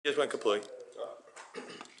Here's my kapui.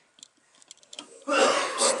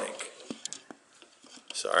 Stink.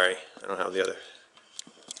 Sorry, I don't have the other.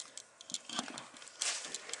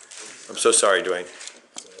 I'm so sorry, Dwayne.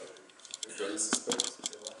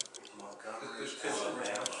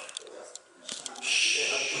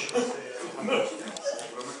 Shh.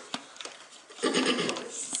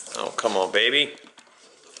 Oh, come on, baby.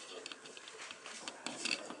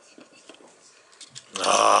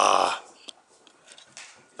 Ah.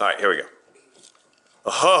 All right, here we go.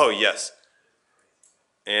 Oh, yes.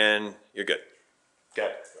 And you're good.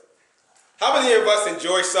 Okay. How many of us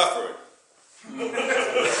enjoy suffering? How many of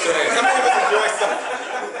us enjoy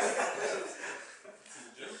suffering?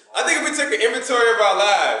 I think if we took an inventory of our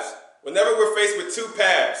lives, whenever we're faced with two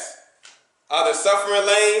paths, either suffering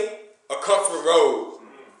lane or comfort road,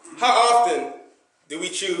 how often do we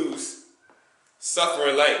choose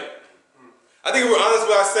suffering lane? I think if we're honest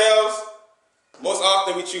with ourselves, most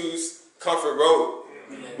often we choose comfort road.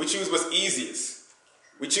 We choose what's easiest.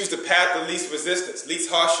 We choose the path of least resistance, least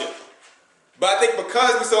hardship. But I think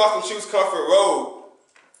because we so often choose comfort road,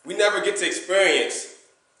 we never get to experience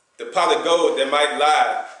the pot of gold that might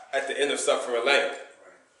lie at the end of suffering lane.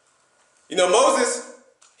 You know, Moses,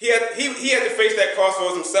 he had to face that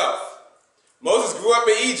crossroads himself. Moses grew up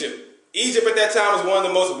in Egypt. Egypt at that time was one of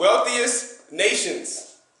the most wealthiest nations.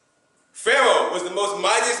 Pharaoh was the most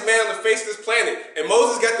mightiest man on the face of this planet. And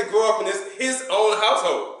Moses got to grow up in his own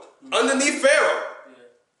household, underneath Pharaoh.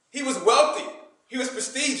 He was wealthy. He was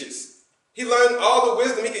prestigious. He learned all the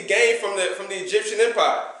wisdom he could gain from the Egyptian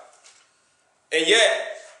empire. And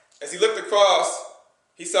yet, as he looked across,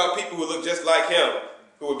 he saw people who looked just like him,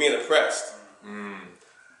 who were being oppressed.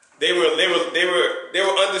 They were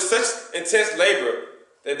under such intense labor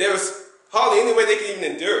that there was hardly any way they could even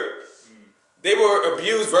endure it. They were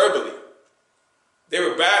abused verbally. They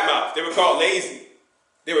were badmouthed. They were called lazy.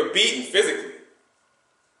 They were beaten physically.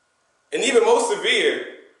 And even more severe,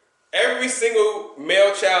 every single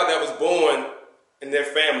male child that was born in their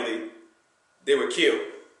family, they were killed.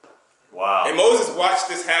 Wow. And Moses watched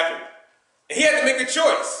this happen. And he had to make a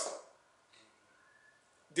choice.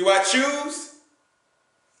 Do I choose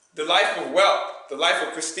the life of wealth, the life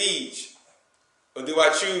of prestige, or do I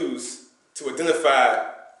choose to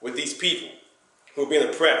identify with these people who are being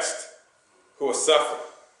oppressed, who are suffering?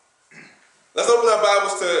 Let's open our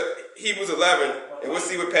Bibles to Hebrews 11, and we'll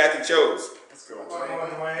see what path he chose. Let's go.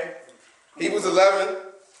 Dwayne. Hebrews 11,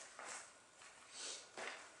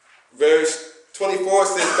 verse 24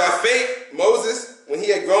 says, by faith, Moses, when he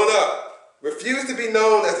had grown up, refused to be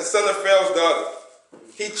known as the son of Pharaoh's daughter.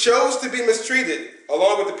 He chose to be mistreated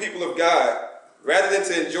along with the people of God, rather than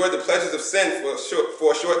to enjoy the pleasures of sin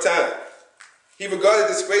for a short time. He regarded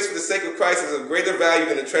disgrace for the sake of Christ as of greater value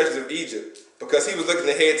than the treasures of Egypt, because he was looking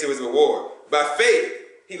ahead to his reward. By faith,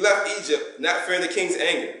 he left Egypt, not fearing the king's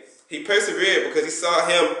anger. He persevered because he saw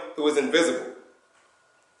him who was invisible.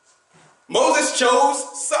 Moses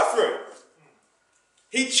chose suffering.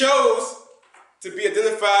 He chose to be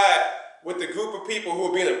identified with the group of people who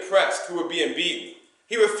were being oppressed, who were being beaten.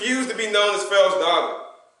 He refused to be known as Pharaoh's daughter.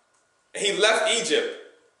 And he left Egypt,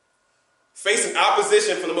 facing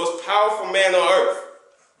opposition from the most powerful man on earth.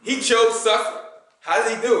 He chose suffering. How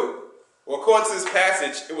did he do it? Well, according to this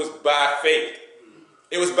passage, it was by faith.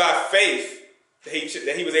 It was by faith that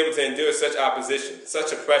he was able to endure such opposition,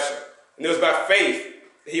 such oppression. And it was by faith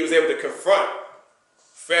that he was able to confront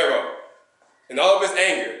Pharaoh in all of his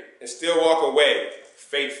anger and still walk away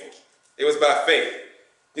faithful. It was by faith.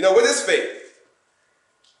 You know, what is faith?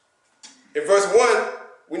 In verse 1,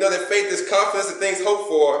 we know that faith is confidence in things hoped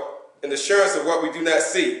for and assurance of what we do not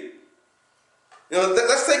see. You know,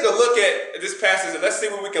 let's take a look at this passage and let's see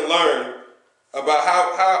what we can learn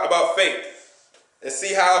about faith, and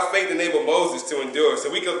see how faith enabled Moses to endure. So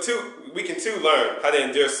we can too learn how to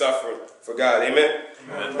endure suffering for God. Amen?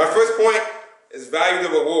 Amen. My first point is value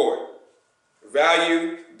the reward.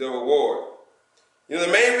 Value the reward. You know,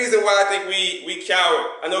 the main reason why I think we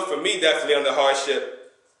cower, I know for me definitely under hardship,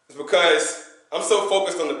 is because I'm so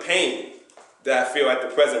focused on the pain that I feel at the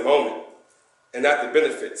present moment and not the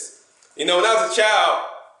benefits. You know, when I was a child,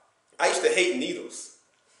 I used to hate needles.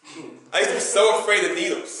 I used to be so afraid of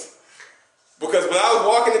needles. Because when I was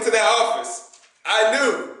walking into that office, I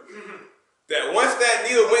knew that once that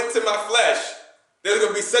needle went into my flesh, there was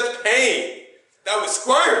going to be such pain that I would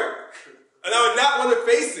squirm. And I would not want to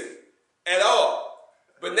face it at all.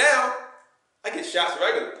 But now, I get shots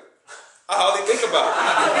regularly. I hardly think about it.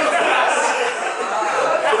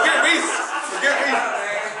 For good reasons.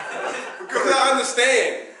 Because I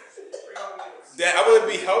understand that I want to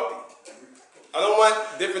be healthy. I don't want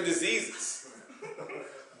different diseases.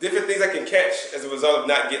 different things I can catch as a result of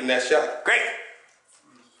not getting that shot. Great.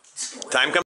 Time comes.